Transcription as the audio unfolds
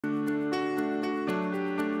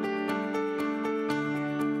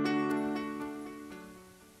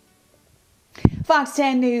Fox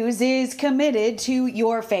 10 News is committed to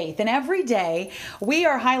your faith, and every day we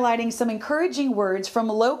are highlighting some encouraging words from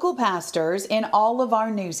local pastors in all of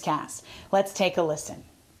our newscasts. Let's take a listen.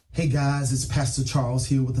 Hey guys, it's Pastor Charles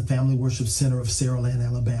here with the Family Worship Center of Saraland,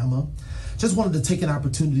 Alabama. Just wanted to take an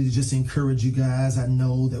opportunity to just encourage you guys. I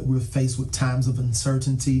know that we're faced with times of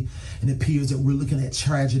uncertainty, and it appears that we're looking at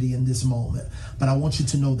tragedy in this moment. But I want you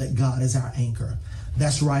to know that God is our anchor.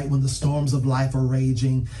 That's right, when the storms of life are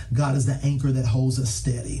raging, God is the anchor that holds us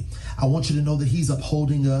steady. I want you to know that He's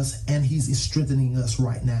upholding us and He's strengthening us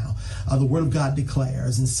right now. The Word of God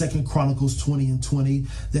declares in 2 Chronicles 20:20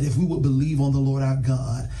 that if we would believe on the Lord our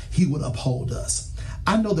God, He would uphold us.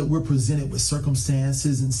 I know that we're presented with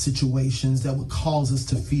circumstances and situations that would cause us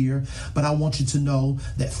to fear, but I want you to know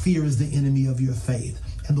that fear is the enemy of your faith.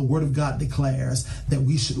 And the Word of God declares that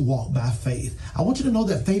we should walk by faith. I want you to know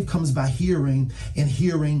that faith comes by hearing, and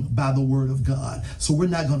hearing by the Word of God. So we're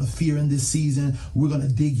not going to fear in this season. We're going to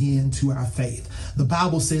dig into our faith. The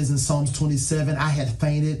Bible says in Psalms 27, I had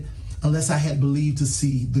fainted unless I had believed to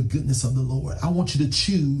see the goodness of the Lord. I want you to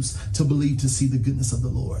choose to believe to see the goodness of the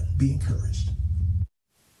Lord. Be encouraged.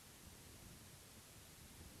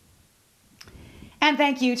 And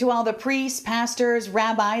thank you to all the priests, pastors,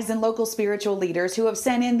 rabbis, and local spiritual leaders who have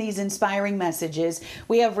sent in these inspiring messages.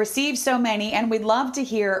 We have received so many, and we'd love to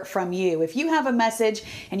hear from you. If you have a message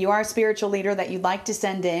and you are a spiritual leader that you'd like to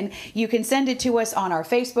send in, you can send it to us on our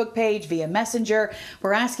Facebook page via Messenger.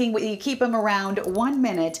 We're asking you keep them around 1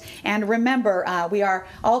 minute. And remember, we are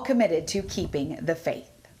all committed to keeping the faith.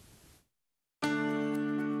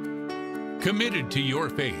 Committed to Your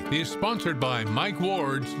Faith is sponsored by Mike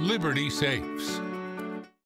Ward's Liberty Safes.